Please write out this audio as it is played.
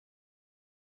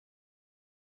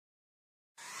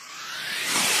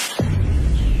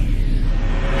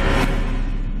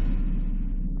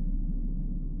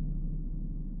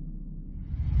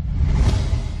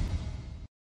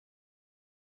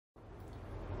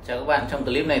Chào các bạn, trong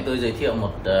clip này tôi giới thiệu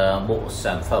một bộ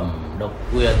sản phẩm độc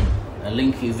quyền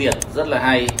linh khí Việt rất là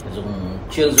hay,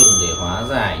 chuyên dùng để hóa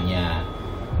giải nhà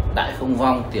đại không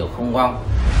vong, tiểu không vong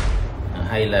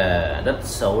hay là đất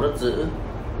xấu, đất dữ,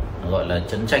 gọi là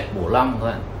trấn trạch bổ long các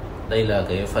bạn. Đây là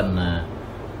cái phần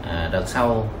đằng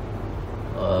sau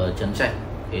trấn trạch,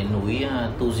 cái núi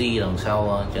Tu Di đằng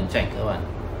sau trấn trạch các bạn.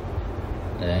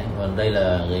 Đấy, còn đây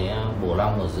là cái bổ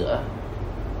long ở giữa.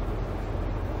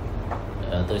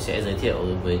 Tôi sẽ giới thiệu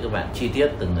với các bạn chi tiết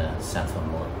từng sản phẩm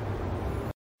một.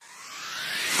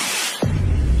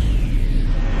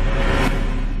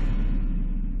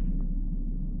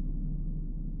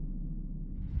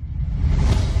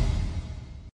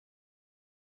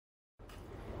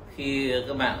 Khi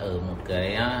các bạn ở một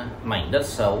cái mảnh đất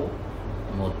xấu,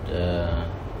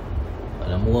 gọi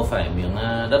là mua phải miếng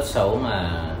đất xấu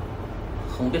mà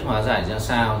không biết hóa giải ra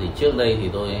sao, thì trước đây thì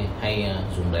tôi hay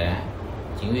dùng đá.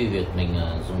 Chính vì việc mình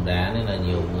dùng đá nên là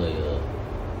nhiều người ở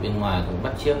bên ngoài cũng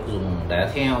bắt chước dùng đá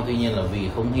theo. Tuy nhiên là vì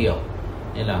không hiểu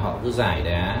nên là họ cứ rải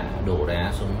đá, đổ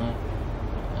đá xuống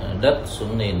đất,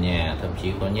 xuống nền nhà. Thậm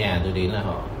chí có nhà tôi đến là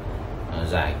họ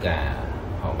rải cả,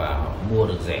 họ bảo họ mua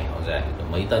được rẻ, họ rải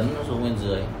mấy tấn xuống bên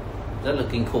dưới, rất là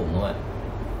kinh khủng các bạn.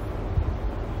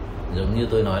 Giống như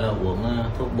tôi nói là uống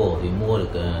thuốc bổ thì mua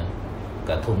được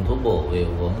cả thùng thuốc bổ về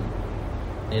uống,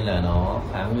 nên là nó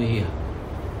khá nguy hiểm.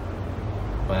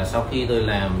 Và sau khi tôi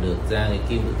làm được ra cái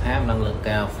kim tự tháp năng lượng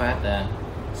cao phát ra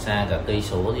xa cả cây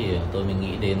số thì tôi mới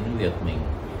nghĩ đến việc mình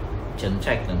trấn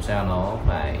trạch làm sao nó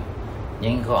phải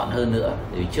nhanh gọn hơn nữa.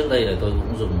 Vì trước đây là tôi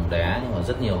cũng dùng đá nhưng mà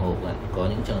rất nhiều hộp, có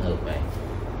những trường hợp này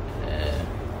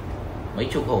mấy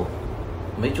chục hộp,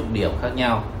 mấy chục điểm khác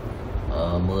nhau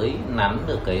mới nắn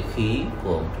được cái khí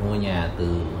của một ngôi nhà từ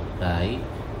cái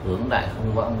hướng đại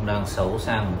không vong đang xấu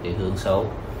sang một cái hướng xấu.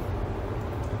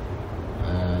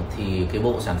 Thì cái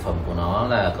bộ sản phẩm của nó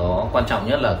là có quan trọng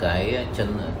nhất là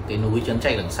cái núi trấn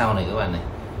trạch đằng sau này các bạn này,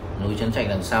 núi trấn trạch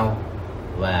đằng sau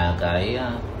và cái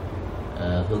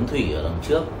hướng thủy ở đằng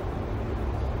trước.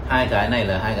 Hai cái này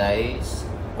là hai cái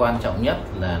quan trọng nhất,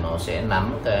 là nó sẽ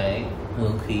nắm cái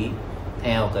hướng khí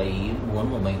theo cái ý muốn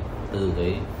của mình, từ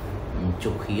cái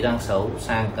trục khí đang xấu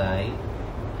sang cái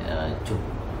trục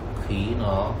khí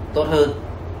nó tốt hơn,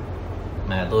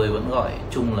 mà tôi vẫn gọi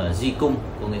chung là di cung.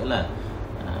 Có nghĩa là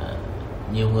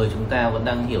nhiều người chúng ta vẫn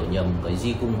đang hiểu nhầm cái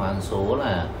di cung hoán số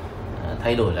là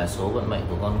thay đổi lá số vận mệnh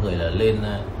của con người, là lên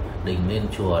đình lên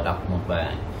chùa đọc một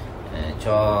bài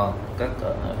cho các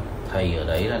thầy ở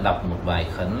đấy là đọc một bài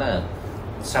khấn là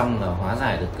xong là hóa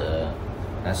giải được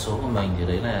lá số của mình. Thì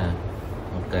đấy là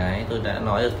một cái tôi đã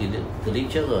nói ở clip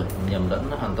trước rồi, nhầm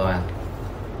lẫn hoàn toàn.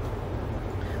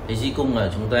 Cái di cung là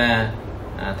chúng ta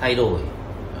thay đổi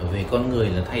về con người,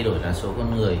 là thay đổi lá số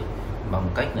con người bằng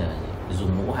cách là dùng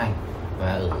ngũ hành. Và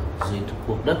ở dưới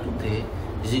cuộc đất cũng thế,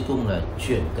 di cung là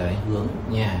chuyển cái hướng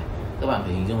nhà. Các bạn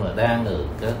phải hình dung là đang ở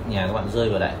các nhà các bạn rơi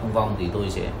vào đại không vong thì tôi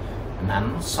sẽ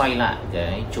nắn xoay lại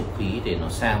cái trục khí để nó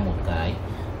sang một cái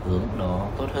hướng nó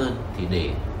tốt hơn. Thì để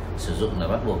sử dụng là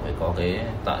bắt buộc phải có cái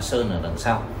tọa sơn ở đằng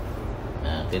sau.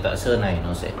 Cái tọa sơn này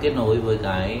nó sẽ kết nối với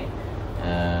cái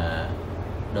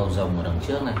đầu rồng ở đằng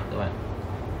trước này các bạn,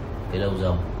 cái đầu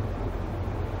rồng,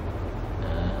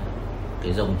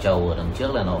 cái rồng trầu ở đằng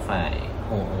trước là nó phải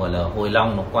gọi là hồi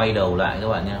long, nó quay đầu lại các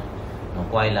bạn nhé, nó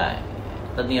quay lại.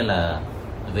 Tất nhiên là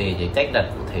về cái cách đặt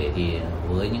cụ thể thì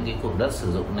với những cái cụm đất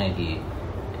sử dụng này thì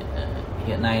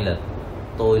hiện nay là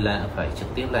tôi là phải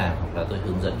trực tiếp làm, hoặc là tôi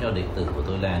hướng dẫn cho đệ tử của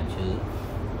tôi làm, chứ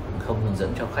không hướng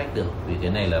dẫn cho khách được. Vì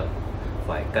cái này là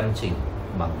phải căn chỉnh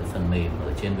bằng cái phần mềm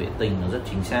ở trên vệ tinh, nó rất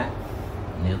chính xác.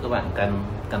 Nếu các bạn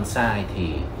căn sai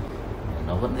thì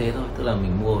nó vẫn thế thôi, tức là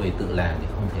mình mua về tự làm thì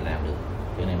không thể làm được.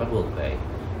 Cái này bắt buộc phải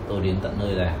tôi đến tận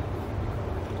nơi làm.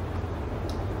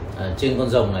 Trên con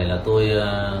rồng này là tôi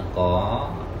có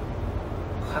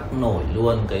khắc nổi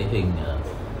luôn cái hình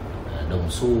đồng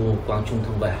xu Quang Trung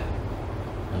Thông Bảo.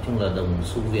 Nói chung là đồng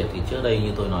xu Việt thì trước đây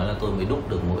như tôi nói là tôi mới đúc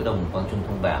được mỗi đồng Quang Trung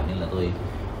Thông Bảo, nên là tôi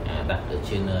đặt ở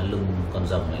trên lưng con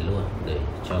rồng này luôn để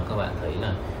cho các bạn thấy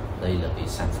là đây là cái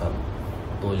sản phẩm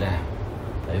tôi làm.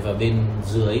 Đấy, và bên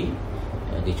dưới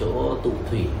cái chỗ tụ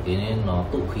thủy, cái nên nó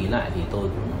tụ khí lại, thì tôi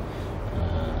cũng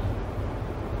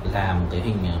làm cái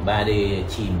hình 3D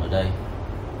chìm ở đây.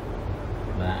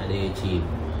 3D chìm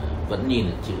vẫn nhìn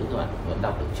được chữ các bạn, vẫn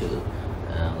đọc được chữ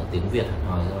tiếng Việt hẳn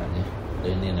hoi các bạn nhé.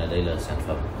 Đây nên là đây là sản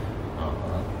phẩm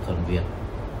thuần Việt.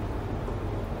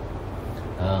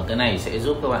 Cái này sẽ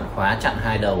giúp các bạn khóa chặn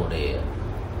hai đầu để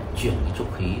chuyển cái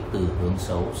trục khí từ hướng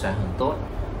xấu sang hướng tốt.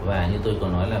 Và như tôi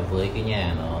còn nói là với cái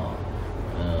nhà nó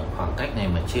khoảng cách này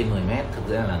mà trên 10 mét, thực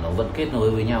ra là nó vẫn kết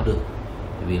nối với nhau được.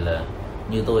 Vì là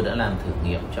như tôi đã làm thử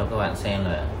nghiệm cho các bạn xem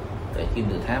là cái kim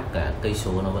tự tháp cả cây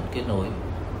số nó vẫn kết nối,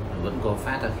 nó vẫn có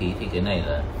phát ra khí, thì cái này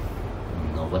là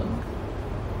nó vẫn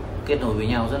kết nối với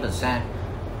nhau rất là xa.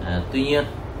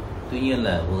 Tuy nhiên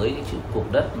là với cái chữ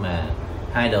cục đất mà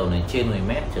hai đầu này trên 10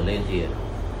 mét trở lên thì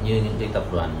như những cái tập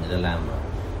đoàn người ta làm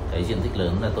cái diện tích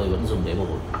lớn, là tôi vẫn dùng cái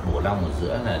bổ long ở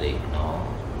giữa là để nó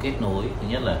kết nối. Thứ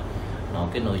nhất là nó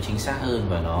kết nối chính xác hơn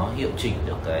và nó hiệu chỉnh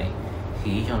được cái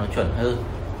khí cho nó chuẩn hơn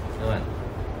các bạn.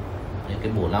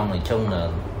 Cái bổ long này trông là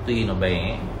tuy nó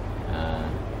bé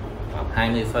khoảng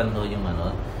 20 phân thôi, nhưng mà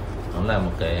nó là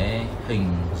một cái hình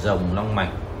rồng long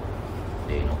mạch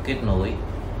để nó kết nối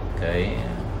cái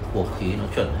cuộc khí nó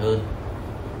chuẩn hơn.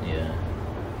 Thì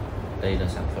đây là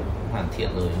sản phẩm cũng hoàn thiện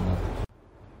rồi.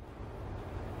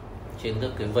 Trên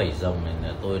các cái vảy rồng này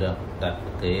là tôi đã đặt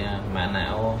cái mã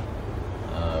não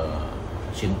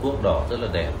chiến quốc đỏ rất là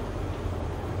đẹp.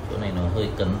 Chỗ này nó hơi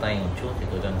cấn tay một chút thì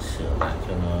tôi đang sửa lại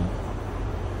cho nó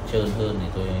trơn hơn, thì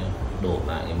tôi đổ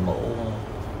lại cái mẫu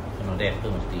cho nó đẹp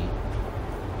hơn một tí.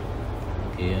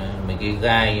 Mấy cái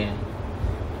gai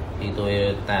thì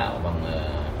tôi tạo bằng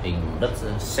hình đất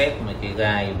sét, mấy cái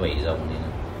gai vảy rồng thì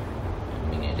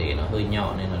mình lại để nó hơi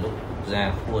nhọn nên là lúc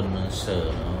ra khuôn sờ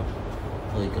nó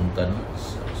hơi cấn,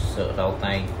 sợ đau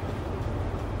tay,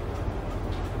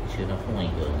 chứ nó không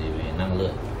ảnh hưởng gì về năng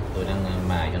lượng. Tôi đang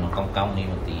mài cho nó cong cong đi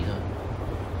một tí thôi.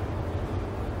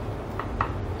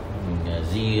 Mình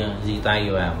di tay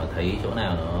vào mà thấy chỗ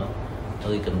nào nó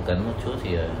hơi cấn một chút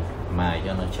thì mài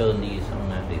cho nó trơn đi,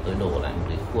 xong để tôi đổ lại một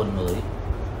cái khuôn mới.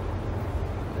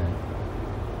 Đấy.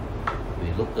 Vì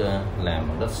lúc làm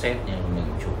bằng đất sét nhưng mình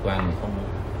chủ quan mình không,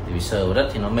 vì sờ vào đất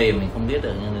thì nó mềm mình không biết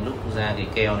được, nhưng lúc ra cái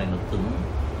keo này nó cứng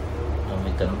rồi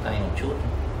mình cấn tay một chút.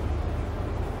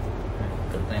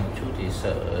 Cấn tay một chút thì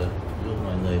sợ lúc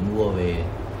mọi người mua về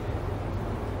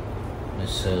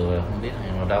sờ vào không biết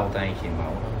hay nó đau tay chảy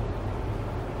máu thôi.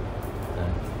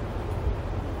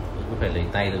 Cứ phải lấy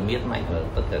tay rồi miết mạnh vào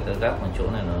tất cả các góc, mà chỗ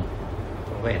này nó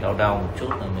có vẻ đau một chút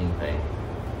là mình phải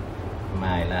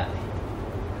mài lại.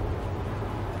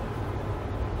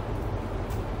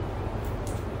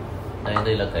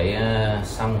 Đây là cái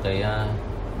xong cái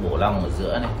bổ long ở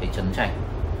giữa này, cái chấn trạch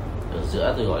ở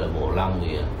giữa tôi gọi là bổ long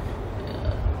vì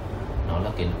nó là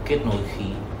cái kết nối khí,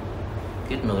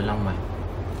 kết nối long mạch.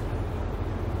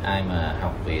 Ai mà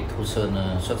học về thu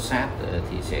sơn xuất sát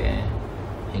thì sẽ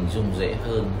hình dung dễ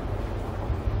hơn.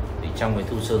 Vì trong cái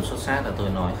thu sơn xuất sát là tôi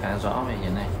nói khá rõ về như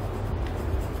này.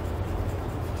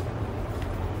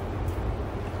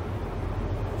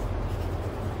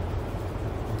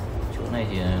 Chỗ này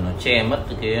thì nó che mất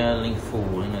cái linh phù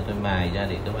nên là tôi mài ra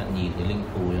để các bạn nhìn cái linh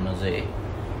phù cho nó dễ.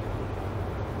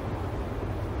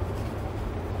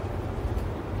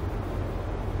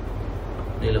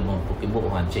 Đây là một cái bộ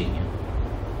hoàn chỉnh.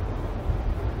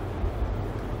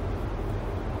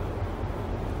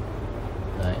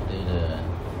 Đấy, đây là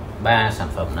 3 sản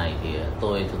phẩm này thì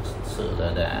tôi thực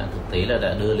tế là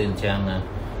đã đưa lên trang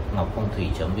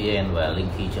ngocphongthủy.vn và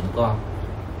linky.com.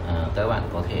 Các bạn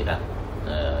có thể đặt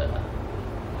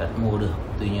mua được.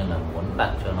 Tuy nhiên là muốn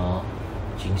đặt cho nó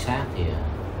chính xác thì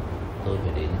tôi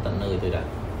phải đến tận nơi tôi đặt.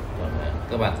 Còn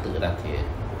các bạn tự đặt thì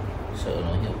sợ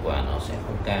nó hiệu quả nó sẽ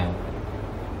không cao.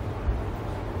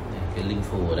 Cái linh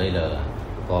phù ở đây là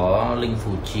có linh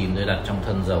phù chìm tôi đặt trong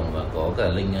thân rồng, và có cả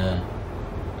linh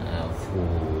phù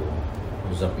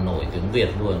dập nổi tiếng Việt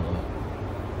luôn.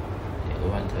 Để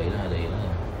các bạn thấy là đấy là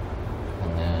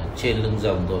trên lưng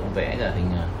rồng tôi cũng vẽ cả hình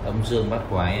âm dương bát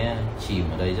quái chìm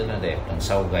ở đây rất là đẹp. Đằng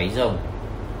sau gáy rồng,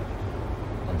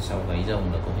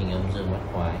 là có hình âm dương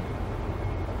bát quái.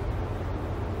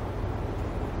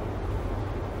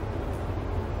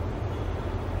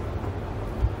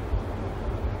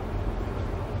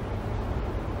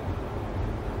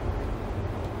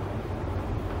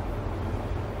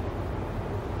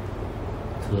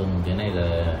 Thường cái này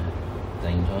là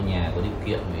dành cho nhà có điều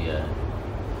kiện, vì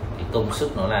cái công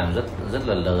sức nó làm rất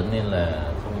là lớn nên là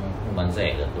không bán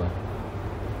rẻ được thôi.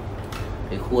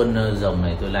 Cái khuôn rồng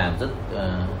này tôi làm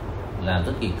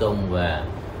rất kỳ công, và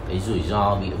cái rủi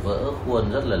ro bị vỡ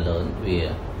khuôn rất là lớn, vì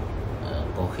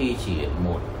có khi chỉ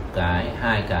một cái,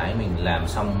 hai cái mình làm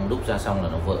xong đúc ra xong là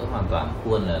nó vỡ hoàn toàn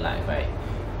khuôn, là lại phải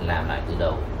làm lại từ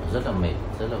đầu, rất là mệt,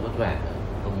 rất là vất vả,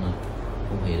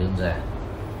 không hề đơn giản.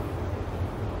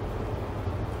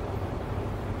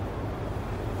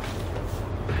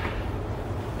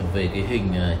 Về cái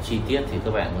hình chi tiết thì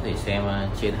các bạn có thể xem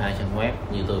trên 2 trang web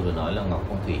như tôi vừa nói là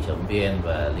ngocphongthủy.vn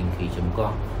và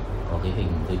linky.com. Có cái hình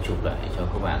tôi chụp lại cho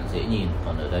các bạn dễ nhìn,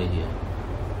 còn ở đây thì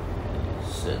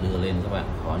sẽ đưa lên các bạn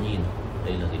khó nhìn.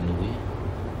 Đây là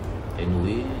cái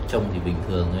núi trông thì bình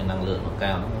thường, năng lượng nó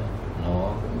cao lắm, nó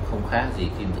cũng không khác gì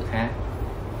kim tự tháp.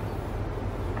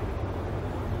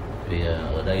 Vì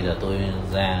ở đây là tôi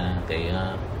ra cái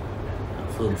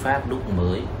phương pháp đúc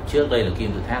mới. Trước đây là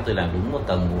kim tự tháp tôi làm đúng một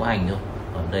tầng ngũ hành thôi,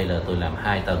 còn đây là tôi làm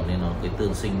 2 tầng nên nó cái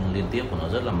tương sinh liên tiếp của nó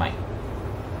rất là mạnh.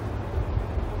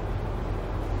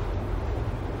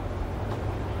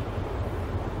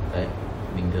 Đấy,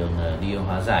 bình thường đi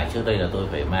hóa giải trước đây là tôi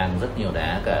phải mang rất nhiều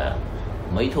đá, cả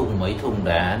mấy thùng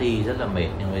đá đi rất là mệt,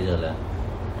 nhưng bây giờ là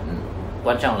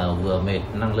quan trọng là vừa mệt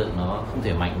năng lượng nó không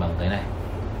thể mạnh bằng cái này.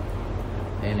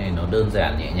 Thế này nó đơn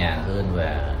giản nhẹ nhàng hơn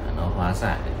và nó hóa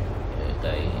giải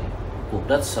cái cục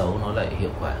đất xấu nó lại hiệu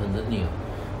quả hơn rất nhiều.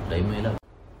 Đấy mới là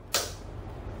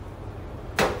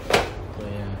tôi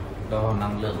đo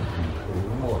năng lượng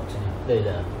thứ 1. Đây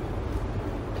là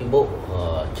cái bộ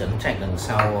trấn trạch đằng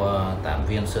sau 8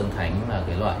 viên sơn thánh, là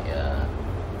cái loại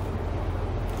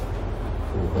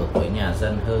phù hợp với nhà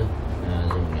dân hơn,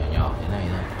 dùng nhỏ nhỏ thế này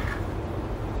thôi.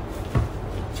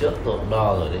 Trước tôi cũng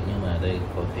đo rồi đấy, nhưng mà đây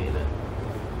có thể là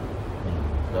mình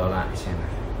đo lại xem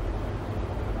này.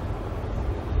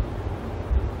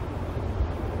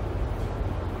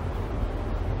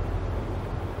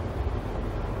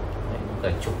 Đấy, cả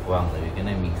chục vòng rồi, vì cái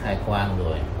này mình khai quang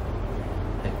rồi,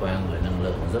 năng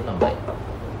lượng nó rất là mạnh.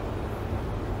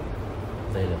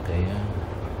 Đây là cái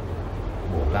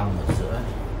bộ long ở giữa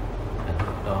này.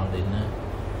 Đo đến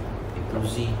cái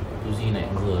tuji này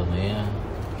cũng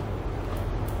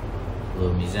vừa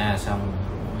mới ra xong,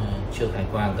 chưa khai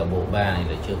quang. Cả bộ 3 này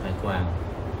là chưa khai quang.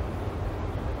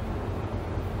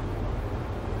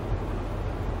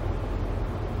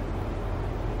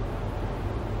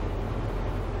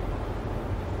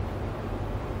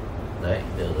 Đấy,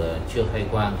 được chưa khai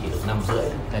quang chỉ được 5,5,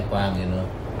 khai quang thì nó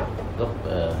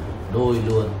gấp đôi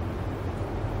luôn.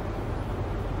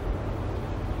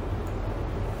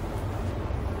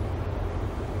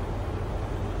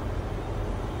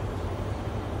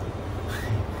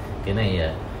 Cái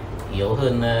này yếu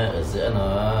hơn, ở giữa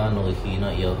nó nồi khí nó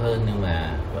yếu hơn, nhưng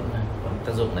mà vẫn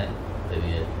tác dụng đấy. Bởi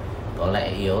vì có lẽ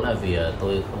yếu là vì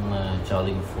tôi không cho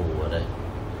linh phù ở đây,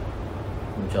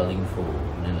 không cho linh phù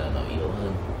nên là nó yếu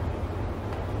hơn.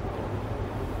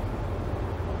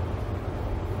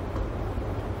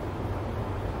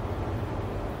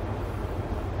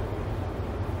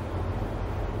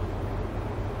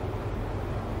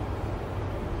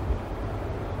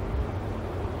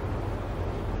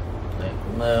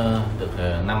 Được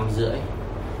 5,5.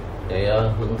 Cái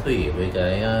hướng thủy với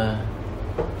cái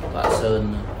tọa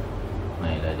sơn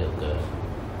này là được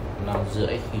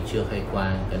 5,5 khi chưa khai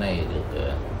quang. Cái này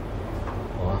được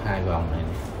có 2 vòng này,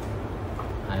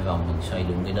 2 vòng mình xoay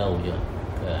đúng cái đầu chưa,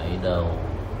 cái đầu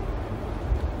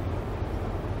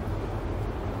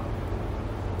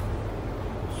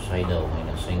xoay đầu hay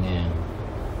là xoay ngang.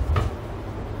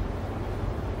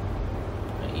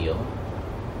 Nó yếu,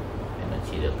 nó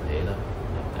chỉ được thế thôi,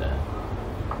 được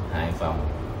 2 vòng.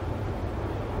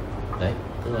 Đấy,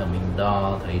 tức là mình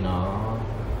đo thấy nó,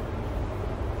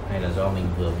 hay là do mình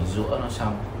vừa mới giũa nó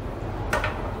xong.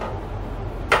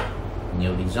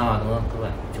 Nhiều lý do đúng không các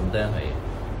bạn? Chúng ta phải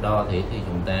đo thế thì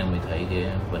chúng ta mới thấy cái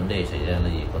vấn đề xảy ra là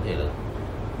gì. Có thể là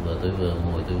tôi vừa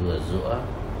ngồi tôi vừa giũa,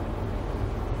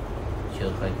 chưa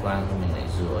khai quang thì mình lại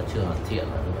giũa chưa hoàn thiện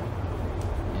nữa các bạn,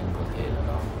 nên có thể là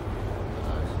nó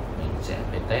mình sẽ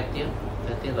phải test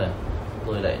tiếp là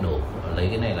tôi lại đổ, lấy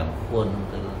cái này làm khuôn,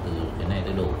 từ cái này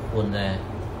tôi đổ khuôn ra.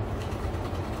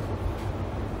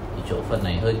 Thì chỗ phần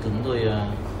này hơi cứng, tôi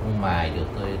không mài được,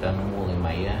 tôi đang mua cái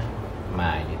máy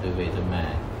mài thì tôi về tôi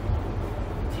mài.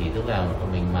 Thì tức là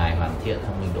mình mài hoàn thiện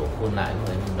xong mình đổ khuôn lại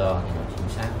rồi mình đo thì nó chính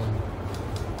xác hơn.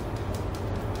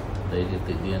 Đây thì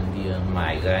tự nhiên đi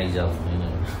mài gai rồng nên là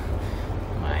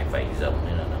mài vảy rồng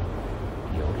nên là nó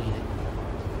yếu đi đấy.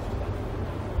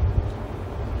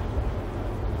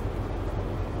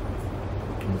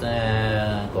 Chúng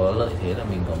ta có lợi thế là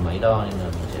mình có máy đo nên là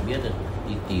mình sẽ biết được,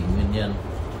 đi tìm nguyên nhân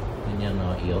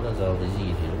nó yếu là do cái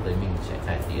gì thì lúc đấy mình sẽ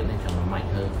cải tiến để cho nó mạnh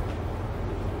hơn.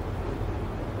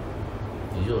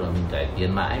 Ví dụ là mình cải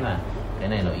tiến mãi mà cái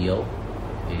này nó yếu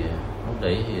thì lúc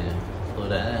đấy thì tôi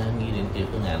đã nghĩ đến cái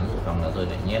phương án dự phòng là tôi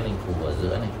lại nhét linh phù ở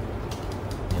giữa này.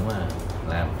 Nếu mà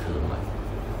làm thử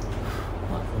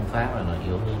mọi phương pháp là nó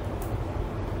yếu hơn.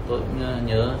 Tôi cũng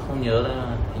không nhớ là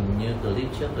hình như clip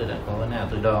trước tôi đã có cái nào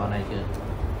tôi đo này chưa.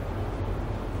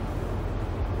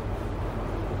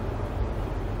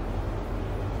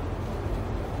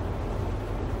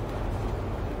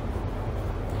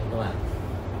 Đấy các bạn,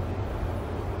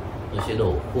 tôi sẽ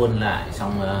đổ khuôn lại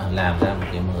xong làm ra một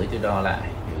cái mới tôi đo lại.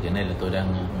 Vì cái này là tôi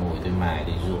đang ngồi tôi mài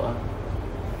để giũa.